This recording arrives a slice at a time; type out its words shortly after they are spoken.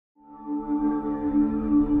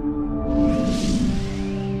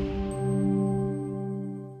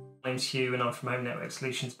is Hugh and I'm from Home Network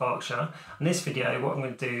Solutions Berkshire. In this video what I'm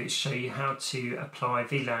going to do is show you how to apply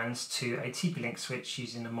VLANs to a TP-Link switch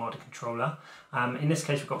using the Omada controller. In this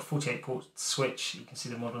case we've got a 48 port switch, you can see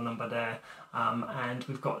the model number there, and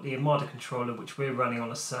we've got the Omada controller which we're running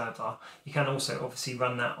on a server. You can also obviously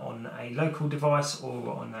run that on a local device or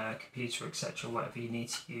on a computer, etc., whatever you need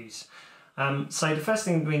to use. So the first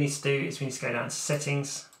thing we need to do is we need to go down to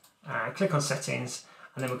settings, click on settings,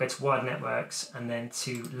 and then we'll go to wired networks and then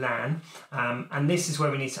to LAN, and this is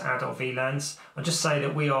where we need to add our VLANs. I'll just say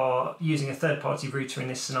that we are using a third-party router in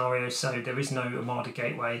this scenario, so there is no Omada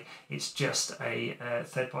gateway, it's just a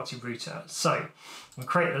third-party router. So we'll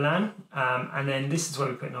create the LAN, and then this is where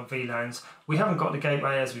we put in our VLANs. We haven't got the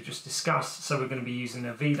gateway as we just discussed, so we're going to be using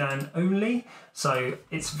a VLAN only. So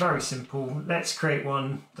it's very simple. Let's create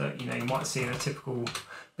one that you might see in a typical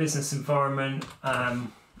business environment.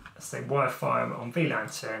 Say Wi-Fi on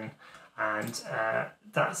VLAN 10, and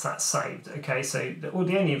that's that saved. Okay, so the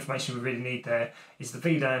only information we really need there is the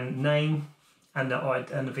VLAN name and the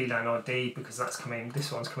VLAN ID, because that's coming.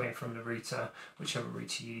 This one's coming from the router, whichever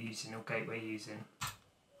router you're using or gateway you're using.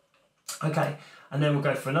 Okay, and then we'll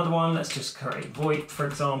go for another one. Let's just create VoIP, for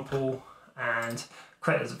example, and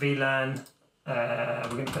create as a VLAN. We're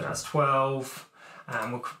going to put that as 12.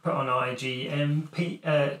 We'll put on IGMP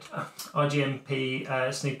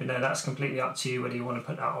snooping there. That's completely up to you whether you want to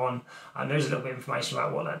put that on. There's a little bit of information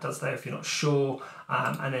about what that does there if you're not sure,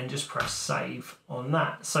 and then just press save on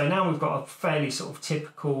that. So now we've got a fairly sort of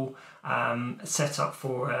typical setup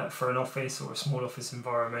for an office or a small office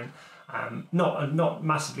environment. Not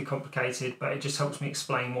massively complicated, but it just helps me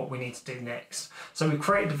explain what we need to do next. So we've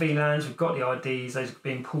created the VLANs, we've got the IDs, those are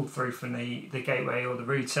being pulled through from the gateway or the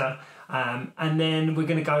router, and then we're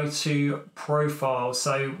going to go to profiles.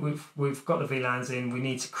 So we've got the VLANs in, we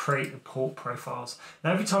need to create the port profiles.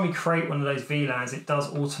 Now every time we create one of those VLANs, it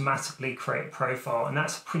does automatically create a profile, and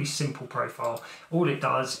that's a pretty simple profile. All it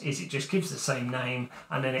does is it just gives the same name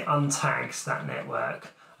and then it untags that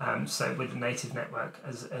network. So with the native network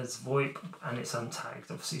as VoIP, and it's untagged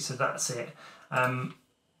obviously, so that's it.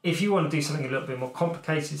 If you want to do something a little bit more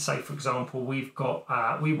complicated, say for example we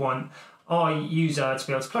want our user to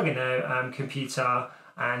be able to plug in their computer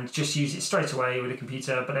and just use it straight away with a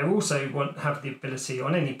computer, but they also have the ability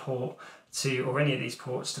on any port or any of these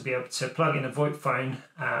ports to be able to plug in a VoIP phone,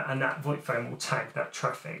 and that VoIP phone will tag that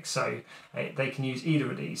traffic, so they can use either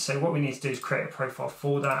of these. So what we need to do is create a profile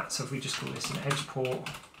for that. So if we just call this an edge port,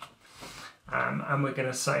 and we're going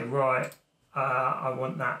to say, right, I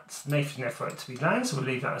want that native network to be LAN, so we'll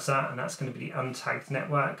leave that as that, and that's going to be the untagged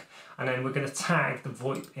network, and then we're going to tag the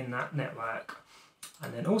VoIP in that network,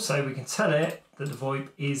 and then also we can tell it that the VoIP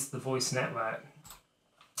is the voice network.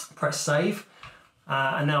 Press save,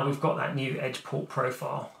 and now we've got that new edge port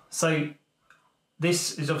profile. So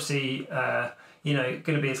this is obviously going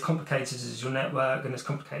to be as complicated as your network and as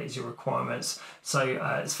complicated as your requirements. So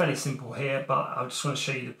it's fairly simple here, but I just want to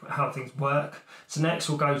show you how things work. So next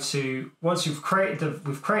we'll go to, once we've created the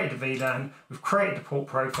VLAN, we've created the port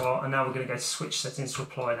profile, and now we're going to go to switch settings to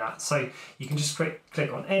apply that. So you can just click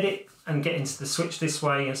on edit and get into the switch this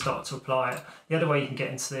way and start to apply it. The other way you can get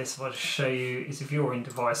into this, if I just show you, is if you're in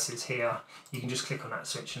devices here, you can just click on that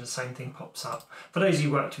switch and the same thing pops up. For those of you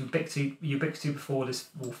who worked with Ubiquiti before, this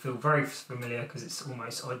will feel very familiar because it's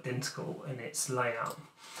almost identical in its layout.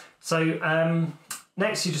 So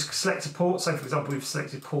next you just select a port. So for example, we've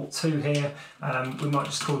selected port 2 here. We might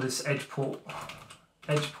just call this edge port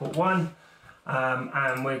 1.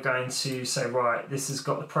 And we're going to say, right, this has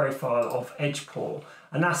got the profile of edge port,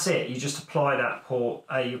 and that's it. You just apply that port,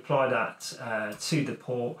 you apply that to the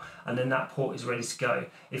port, and then that port is ready to go.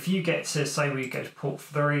 If you get to, say we go to port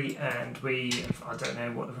 3 and I don't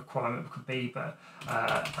know what the requirement could be, but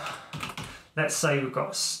let's say we've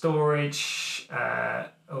got storage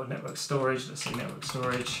or network storage, let's say network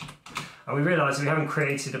storage, and we realise we haven't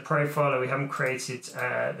created a profile or we haven't created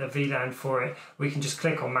the VLAN for it, we can just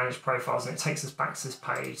click on manage profiles and it takes us back to this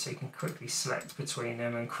page, so you can quickly select between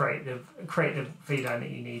them and create the VLAN that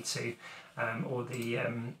you need to, or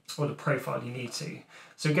the profile you need to.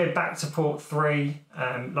 So go back to port 3,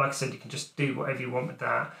 like I said, you can just do whatever you want with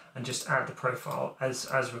that and just add the profile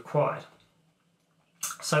as required.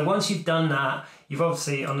 So once you've done that, you've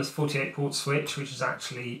obviously on this 48 port switch, which is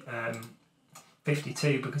actually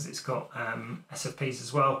 52 because it's got SFPs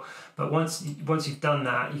as well. But once you've done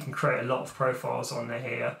that, you can create a lot of profiles on there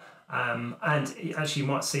here. And actually you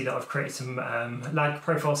might see that I've created some lag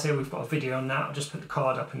profiles here. We've got a video on that. I'll just put the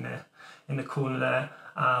card up in the corner there.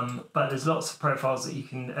 but there's lots of profiles that you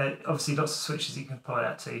can, obviously lots of switches you can apply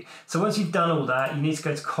that to. So once you've done all that, you need to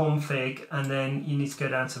go to config, and then you need to go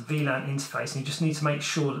down to VLAN interface, and you just need to make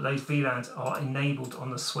sure that those VLANs are enabled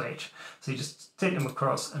on the switch. So you just tick them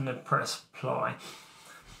across and then press apply.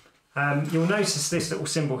 You'll notice this little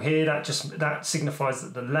symbol here, that signifies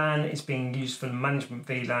that the LAN is being used for the management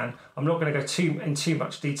VLAN. I'm not going to go in too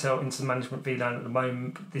much detail into the management VLAN at the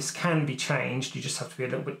moment. This can be changed, you just have to be a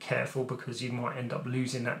little bit careful because you might end up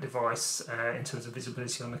losing that device in terms of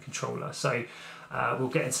visibility on the controller. So we'll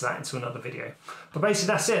get into that into another video. But basically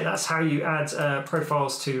that's it. That's how you add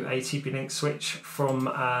profiles to a TP-Link switch from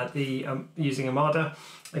using Omada.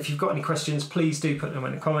 If you've got any questions, please do put them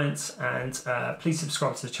in the comments, and please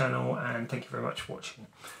subscribe to the channel, and thank you very much for watching.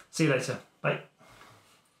 See you later. Bye.